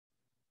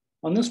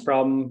On this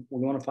problem,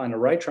 we want to find a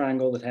right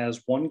triangle that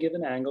has one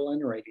given angle in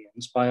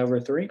radians, pi over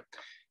 3.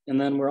 And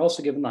then we're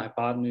also given the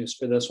hypotenuse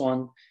for this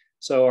one.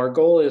 So our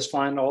goal is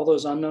find all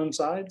those unknown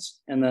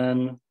sides and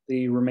then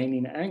the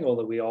remaining angle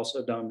that we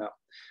also don't know.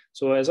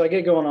 So as I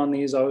get going on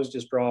these, I always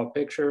just draw a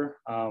picture.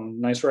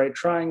 Nice right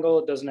triangle.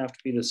 It doesn't have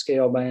to be to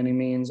scale by any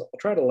means. I'll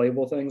try to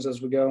label things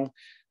as we go.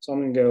 So I'm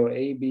going to go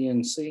A, B,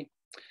 and C.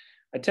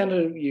 I tend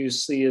to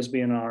use C as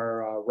being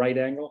our right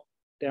angle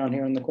down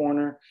here in the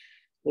corner.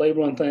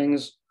 Labeling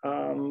things,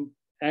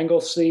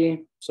 angle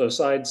C, so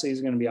side C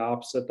is going to be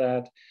opposite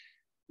that.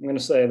 I'm going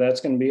to say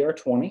that's going to be our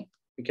 20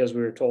 because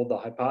we were told the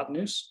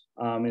hypotenuse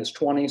is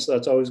 20, so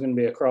that's always going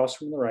to be across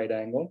from the right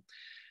angle.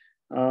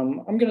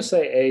 I'm going to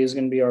say A is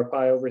going to be our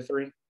pi over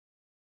 3.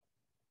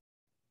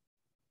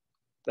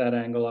 That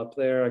angle up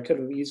there. I could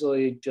have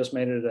easily just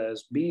made it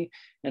as B.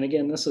 And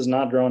again, this is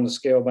not drawn to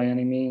scale by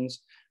any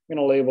means. I'm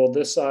going to label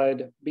this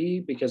side B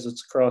because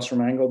it's across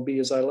from angle B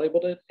as I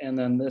labeled it, and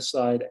then this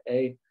side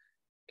A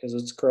because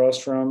it's across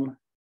from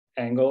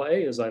angle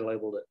A as I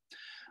labeled it.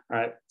 All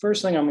right,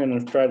 first thing I'm going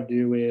to try to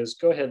do is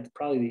go ahead,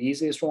 probably the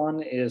easiest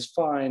one is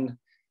find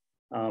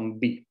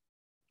B.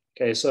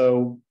 Okay,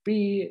 so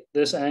B,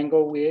 this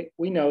angle,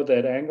 we know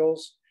that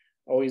angles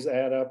always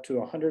add up to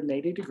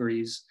 180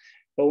 degrees,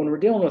 but when we're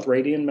dealing with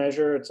radian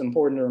measure, it's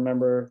important to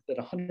remember that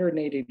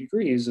 180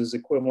 degrees is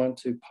equivalent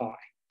to pi.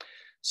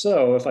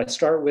 So if I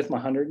start with my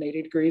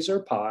 180 degrees or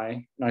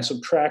pi, and I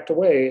subtract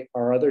away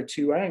our other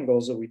two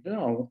angles that we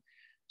know,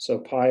 so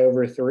pi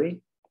over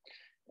 3,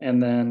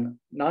 and then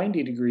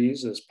 90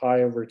 degrees is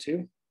pi over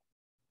 2.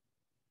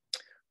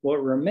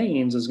 What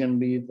remains is going to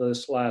be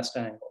this last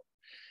angle.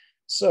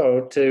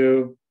 So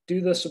to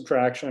do the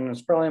subtraction,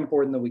 it's probably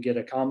important that we get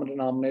a common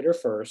denominator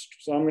first.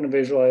 So I'm going to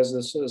visualize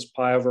this as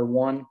pi over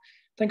 1. I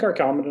think our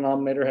common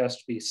denominator has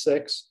to be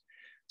 6.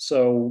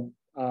 So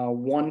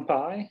 1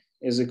 pi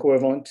is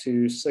equivalent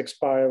to 6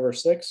 pi over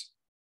 6.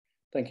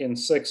 Thinking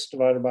 6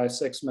 divided by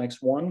 6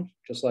 makes 1,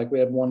 just like we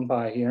had 1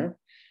 pi here.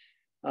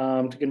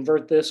 To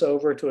convert this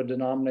over to a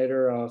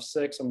denominator of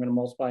 6, I'm going to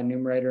multiply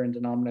numerator and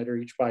denominator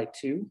each by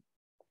 2.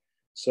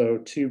 So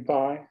 2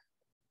 pi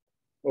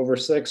over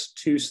 6,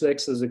 2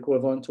 6 is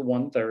equivalent to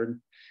 1/3.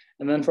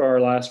 And then for our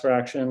last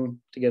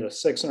fraction, to get a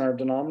 6 in our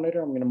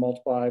denominator, I'm going to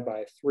multiply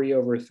by 3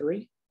 over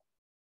 3.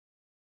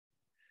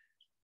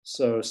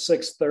 So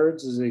 6/3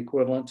 is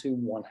equivalent to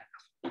 1/2.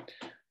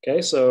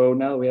 Okay, so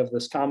now that we have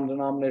this common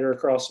denominator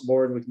across the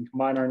board, we can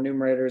combine our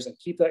numerators and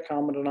keep that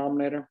common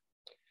denominator.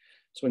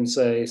 So we can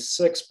say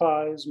 6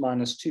 pi's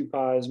minus 2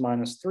 pi's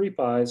minus 3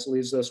 pi's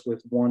leaves us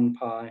with 1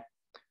 pi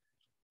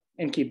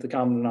and keep the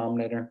common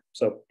denominator.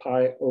 So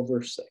pi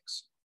over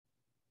 6.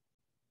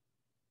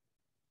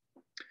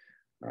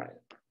 All right,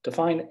 to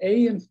find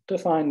A and to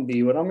find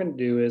B, what I'm going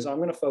to do is I'm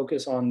going to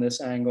focus on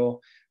this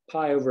angle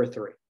pi over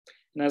 3.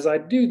 And as I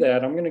do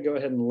that, I'm going to go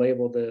ahead and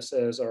label this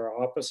as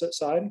our opposite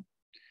side,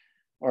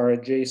 our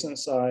adjacent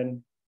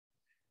side,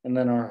 and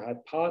then our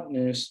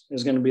hypotenuse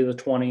is going to be the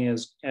 20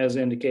 as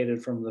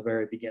indicated from the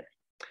very beginning.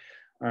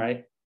 All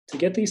right, to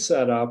get these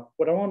set up,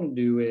 what I want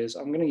to do is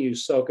I'm going to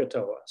use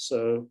SohCahToa.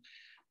 So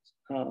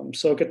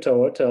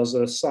SohCahToa tells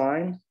us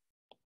sine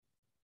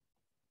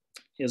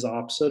is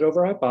opposite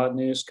over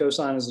hypotenuse,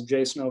 cosine is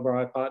adjacent over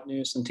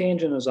hypotenuse, and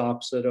tangent is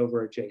opposite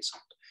over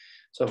adjacent.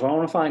 So if I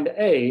want to find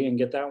A and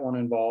get that one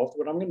involved,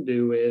 what I'm going to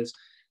do is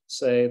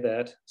say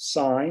that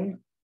sine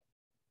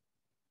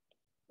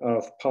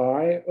of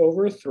pi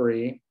over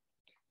 3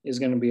 is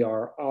going to be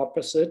our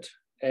opposite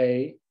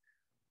A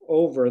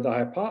over the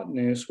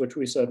hypotenuse, which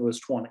we said was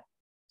 20.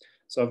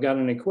 So I've got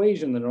an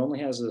equation that only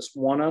has this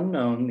one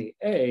unknown, the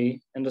A,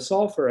 and to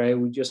solve for A,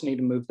 we just need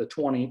to move the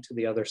 20 to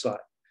the other side.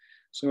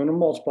 So I'm going to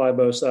multiply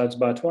both sides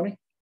by 20.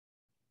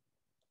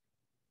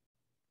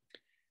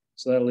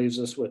 So that leaves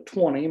us with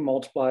 20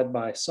 multiplied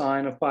by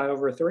sine of pi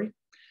over 3.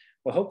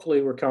 Well,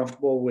 hopefully we're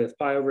comfortable with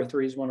pi over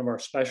 3 is one of our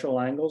special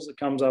angles that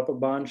comes up a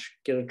bunch.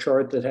 Get a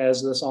chart that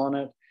has this on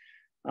it,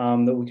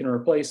 that we can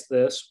replace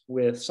this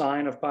with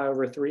sine of pi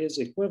over 3 is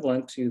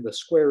equivalent to the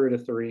square root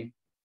of 3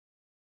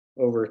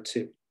 over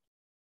 2.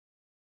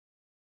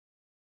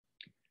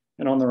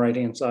 And on the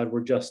right-hand side,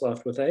 we're just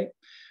left with A.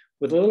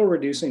 With a little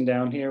reducing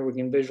down here, we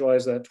can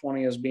visualize that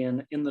 20 as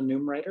being in the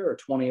numerator, or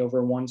 20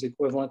 over 1 is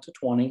equivalent to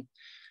 20.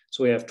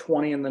 So we have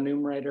 20 in the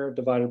numerator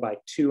divided by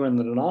 2 in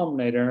the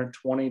denominator.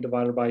 20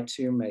 divided by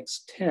 2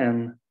 makes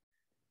 10.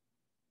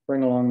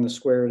 Bring along the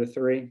square root of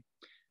 3,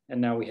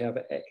 and now we have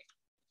A.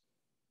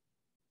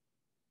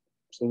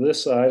 So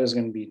this side is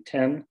going to be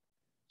 10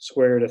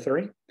 square root of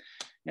 3.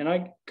 And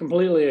I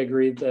completely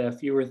agree that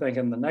if you were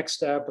thinking the next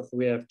step, if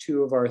we have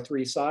 2 of our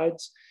 3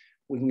 sides,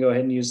 we can go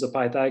ahead and use the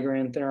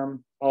Pythagorean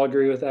theorem. I'll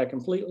agree with that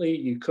completely.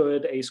 You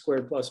could A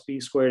squared plus B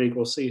squared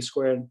equals C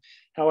squared.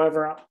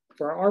 However,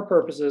 for our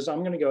purposes, I'm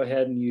going to go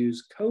ahead and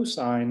use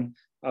cosine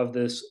of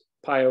this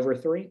pi over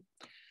 3.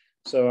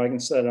 So I can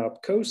set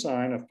up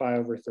cosine of pi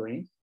over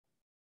 3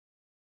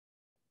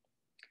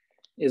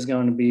 is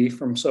going to be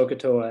from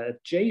SohCahToa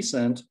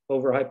adjacent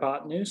over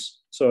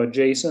hypotenuse. So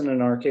adjacent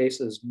in our case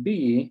is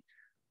B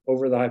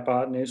over the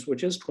hypotenuse,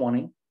 which is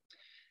 20.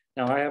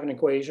 Now I have an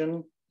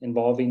equation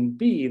involving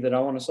b that I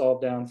want to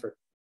solve down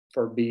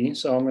for b.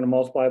 So I'm going to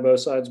multiply both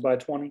sides by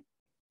 20.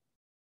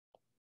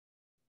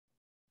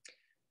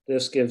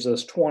 This gives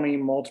us 20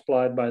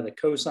 multiplied by the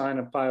cosine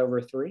of pi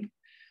over 3.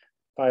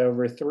 Pi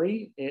over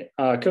 3,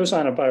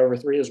 cosine of pi over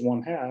 3 is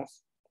 1/2.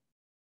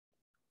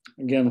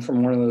 Again,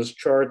 from one of those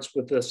charts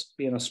with this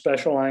being a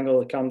special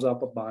angle, it comes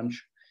up a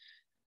bunch.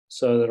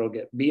 So that'll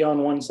get b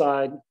on one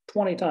side.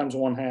 20 times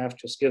 1/2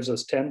 just gives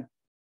us 10.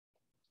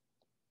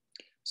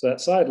 So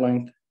that side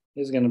length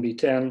is going to be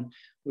 10.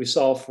 We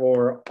solve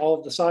for all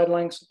of the side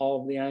lengths,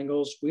 all of the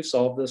angles. We've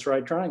solved this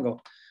right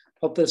triangle.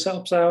 Hope this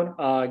helps out.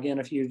 Again,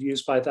 if you'd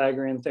use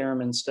Pythagorean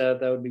theorem instead,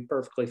 that would be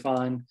perfectly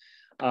fine.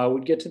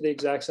 We'd get to the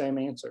exact same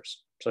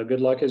answers. So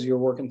good luck as you're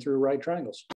working through right triangles.